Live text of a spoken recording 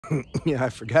Yeah, I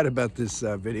forgot about this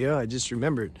video. I just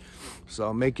remembered. So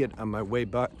I'll make it on my way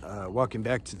back, walking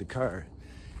back to the car.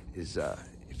 Is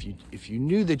if you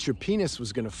knew that your penis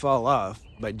was going to fall off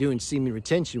by doing semen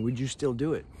retention, would you still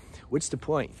do it? What's the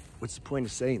point? What's the point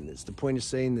of saying this? The point of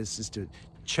saying this is to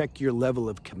check your level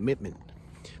of commitment.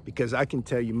 Because I can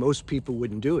tell you most people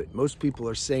wouldn't do it. Most people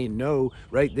are saying no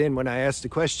right then when I ask the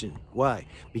question. Why?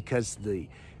 Because the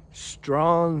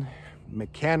strong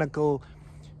mechanical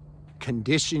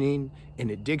conditioning and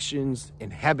addictions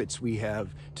and habits we have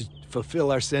to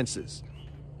fulfill our senses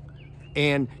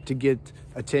and to get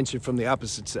attention from the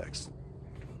opposite sex,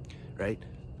 right?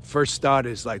 First thought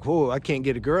is like, whoa, I can't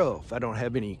get a girl if I don't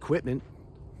have any equipment.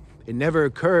 It never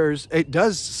occurs. It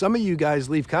does. Some of you guys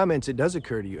leave comments. It does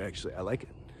occur to you, actually. I like it.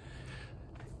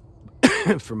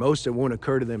 For most, it won't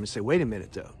occur to them and say, wait a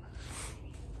minute, though.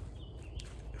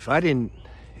 If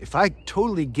I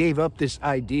totally gave up this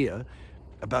idea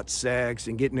about sex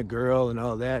and getting a girl and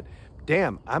all that,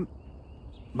 damn,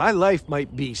 my life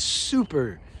might be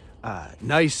super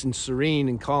nice and serene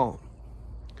and calm.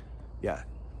 Yeah,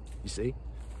 you see?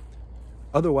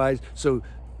 Otherwise, so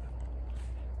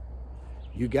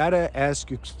you gotta ask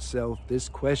yourself this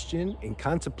question and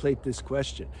contemplate this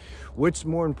question. What's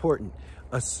more important,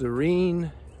 a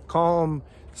serene, calm,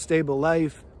 stable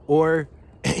life, or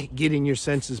getting your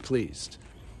senses pleased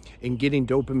and getting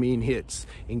dopamine hits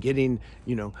and getting,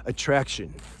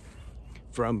 attraction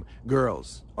from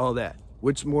girls, all that?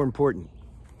 What's more important?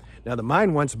 Now, the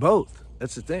mind wants both.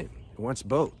 That's the thing. It wants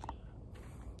both.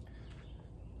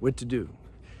 What to do?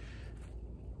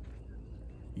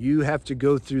 You have to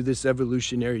go through this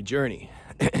evolutionary journey.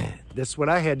 That's what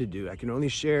I had to do. I can only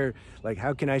share,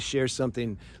 how can I share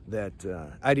something that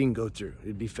I didn't go through?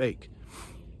 It'd be fake.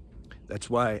 That's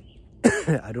why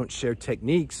I don't share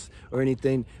techniques or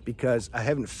anything, because I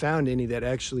haven't found any that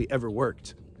actually ever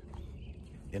worked.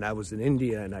 And I was in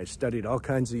India and I studied all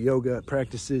kinds of yoga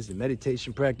practices and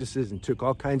meditation practices and took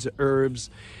all kinds of herbs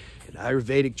and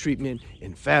Ayurvedic treatment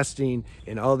and fasting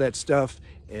and all that stuff.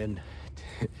 And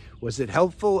was it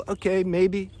helpful? Okay,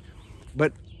 maybe.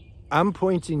 But I'm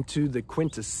pointing to the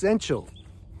quintessential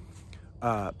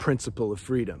principle of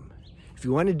freedom. If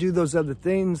you want to do those other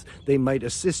things, they might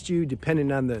assist you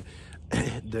depending on the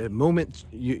moment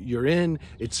you're in.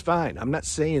 It's fine. I'm not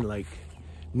saying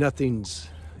nothing's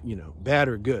bad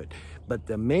or good, but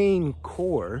the main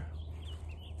core,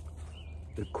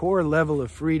 the core level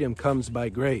of freedom comes by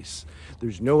grace.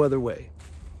 There's no other way.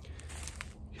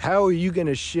 How are you going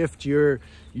to shift your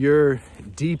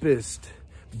deepest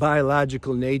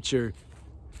biological nature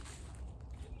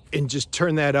and just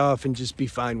turn that off and just be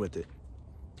fine with it?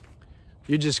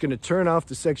 You're just going to turn off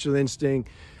the sexual instinct.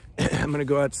 I'm going to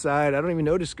go outside. I don't even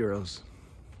notice girls.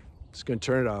 Just going to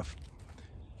turn it off.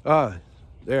 Oh,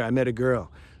 there, I met a girl.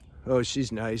 Oh,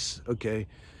 she's nice. Okay.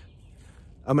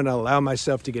 I'm going to allow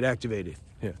myself to get activated.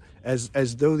 Yeah.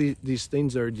 As though these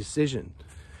things are a decision.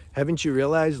 Haven't you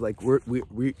realized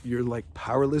you're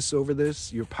powerless over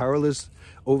this? You're powerless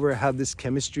over how this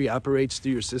chemistry operates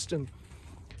through your system?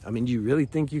 I mean, do you really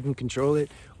think you can control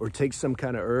it? Or take some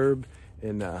kind of herb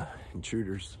and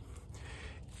intruders?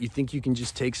 You think you can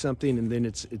just take something and then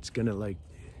it's gonna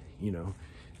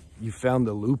you found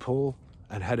the loophole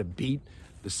on how to beat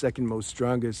the second most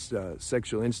strongest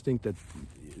sexual instinct, the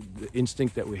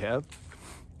instinct that we have?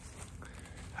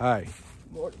 Hi.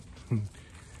 Morning.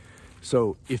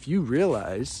 So if you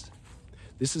realize,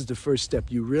 this is the first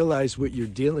step, you realize what you're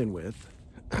dealing with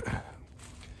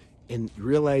and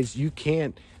realize you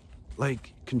can't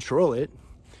control it,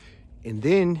 and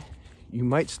then you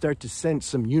might start to sense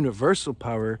some universal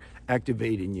power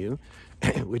activating you,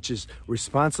 which is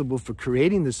responsible for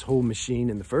creating this whole machine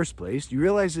in the first place. Do you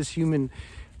realize this human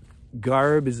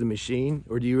garb is a machine,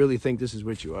 or do you really think this is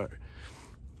what you are?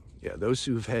 Yeah, those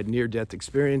who've had near-death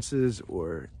experiences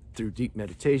or through deep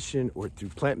meditation or through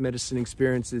plant medicine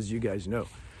experiences, you guys know.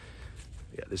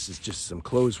 Yeah, this is just some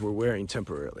clothes we're wearing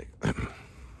temporarily.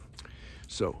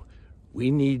 So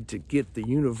we need to get the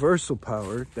universal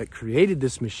power that created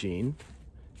this machine,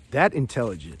 that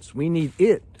intelligence. We need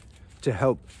it to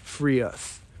help free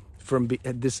us from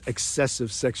this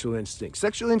excessive sexual instinct.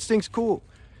 Sexual instinct's cool,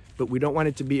 but we don't want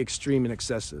it to be extreme and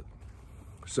excessive.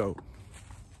 So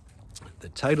the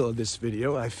title of this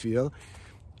video, I feel,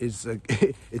 is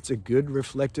it's a good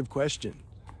reflective question.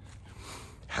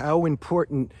 How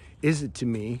important is it to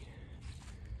me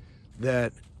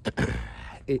that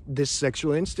this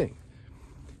sexual instinct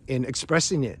and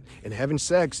expressing it and having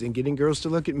sex and getting girls to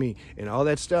look at me and all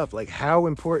that stuff, how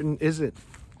important is it?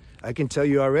 I can tell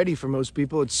you already, for most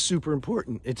people, it's super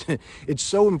important. It's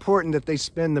so important that they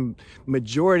spend the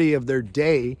majority of their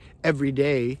day, every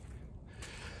day,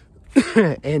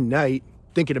 and night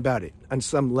thinking about it on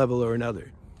some level or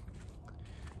another.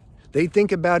 They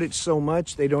think about it so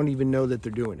much they don't even know that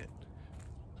they're doing it,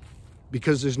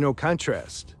 because there's no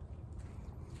contrast.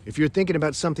 If you're thinking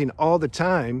about something all the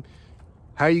time,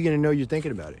 how are you going to know you're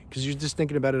thinking about it? Because you're just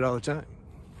thinking about it all the time.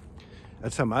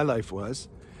 That's how my life was.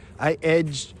 I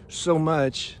edged so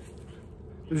much,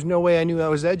 there's no way I knew I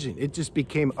was edging. It just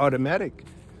became automatic.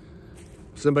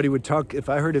 Somebody would talk, if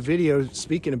I heard a video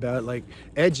speaking about like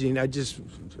edging, I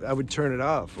would turn it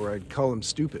off, or I'd call them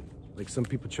stupid, like some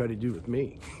people try to do with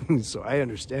me. So I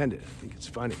understand it. I think it's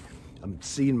funny. I'm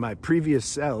seeing my previous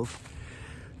self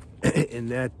in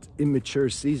that immature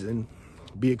season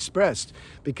be expressed,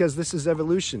 because this is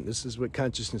evolution. This is what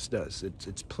consciousness does.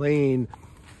 It's playing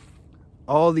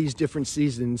all these different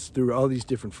seasons through all these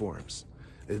different forms.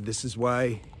 This is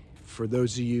why, for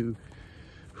those of you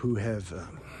who have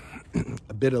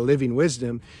a bit of living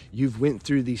wisdom, you've went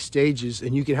through these stages,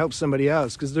 and you can help somebody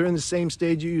else because they're in the same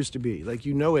stage you used to be. Like,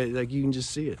 you know it, like you can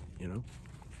just see it, you know?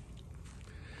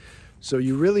 So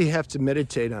you really have to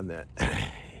meditate on that.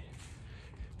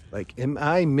 Like, am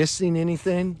I missing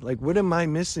anything? Like, what am I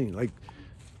missing? Like,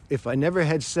 if I never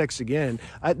had sex again,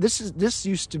 this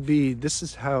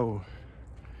is how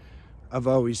I've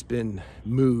always been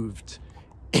moved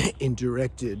and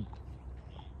directed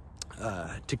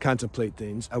to contemplate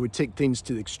things. I would take things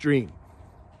to the extreme,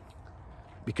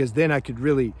 because then I could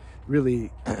really,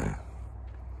 really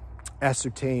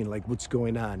ascertain like what's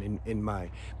going on in my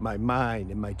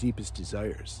mind and my deepest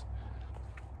desires.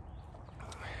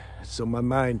 So my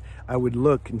mind, I would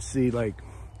look and see like,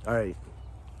 all right,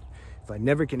 if I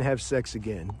never can have sex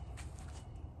again,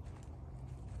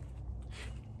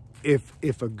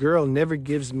 if a girl never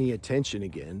gives me attention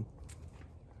again,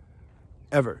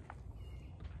 ever,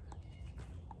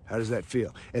 how does that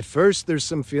feel? At first, there's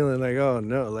some feeling like, oh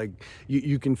no, like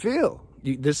you can feel,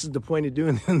 this is the point of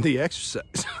doing the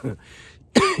exercise.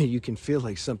 You can feel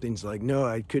like something's like, no,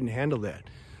 I couldn't handle that.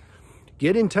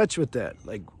 Get in touch with that.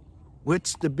 Like,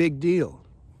 what's the big deal?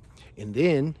 And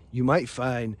then you might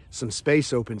find some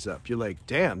space opens up. You're like,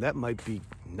 damn, that might be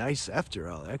nice after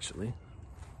all, actually.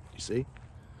 You see?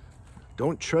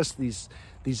 Don't trust these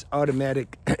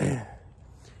automatic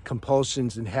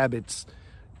compulsions and habits,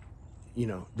 you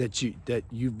know, that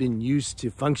you've been used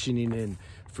to functioning in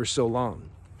for so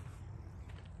long.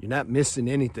 You're not missing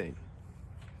anything.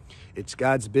 It's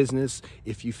God's business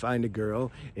if you find a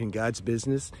girl, in God's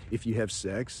business if you have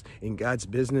sex, in God's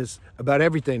business about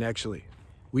everything, actually.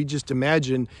 We just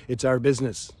imagine it's our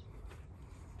business.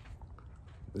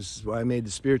 This is why I made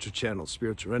the spiritual channel,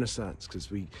 Spiritual Renaissance,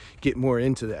 because we get more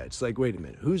into that. It's like, wait a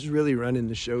minute, who's really running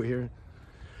the show here?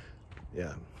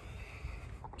 Yeah.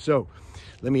 So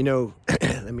let me know,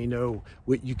 let me know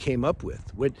what you came up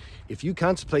with. What, if you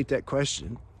contemplate that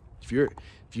question,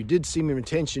 if you did semen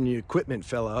retention and your equipment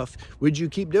fell off, would you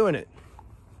keep doing it?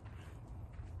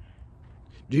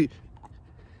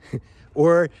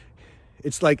 Or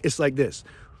it's like this.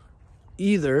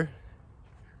 Either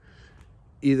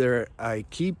I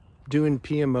keep doing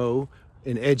PMO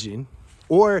and edging,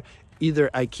 or either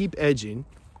I keep edging,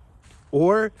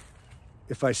 or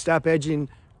if I stop edging,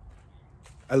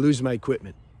 I lose my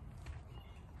equipment.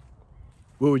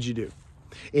 What would you do?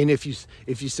 And if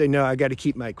you say, no, I got to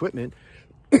keep my equipment,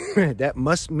 that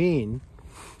must mean,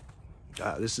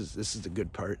 this is the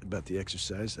good part about the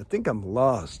exercise. I think I'm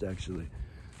lost, actually.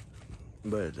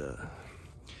 But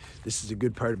this is a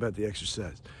good part about the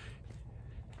exercise.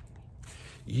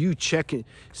 You check it.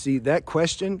 See, that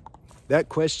question,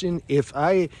 if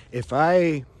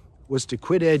I was to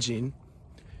quit edging,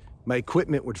 my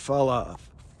equipment would fall off.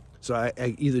 So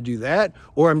I either do that,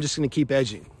 or I'm just going to keep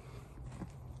edging.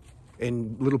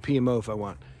 And little PMO if I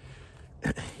want.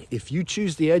 If you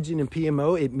choose the edging and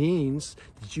PMO, it means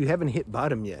that you haven't hit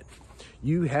bottom yet.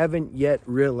 You haven't yet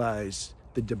realized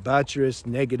the debaucherous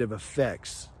negative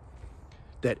effects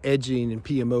that edging and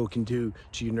PMO can do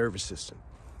to your nervous system.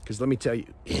 Because let me tell you,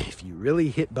 if you really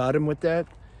hit bottom with that,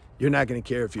 you're not going to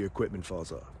care if your equipment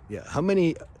falls off. Yeah, how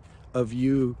many of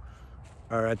you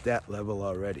are at that level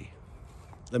already?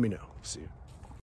 Let me know. See you.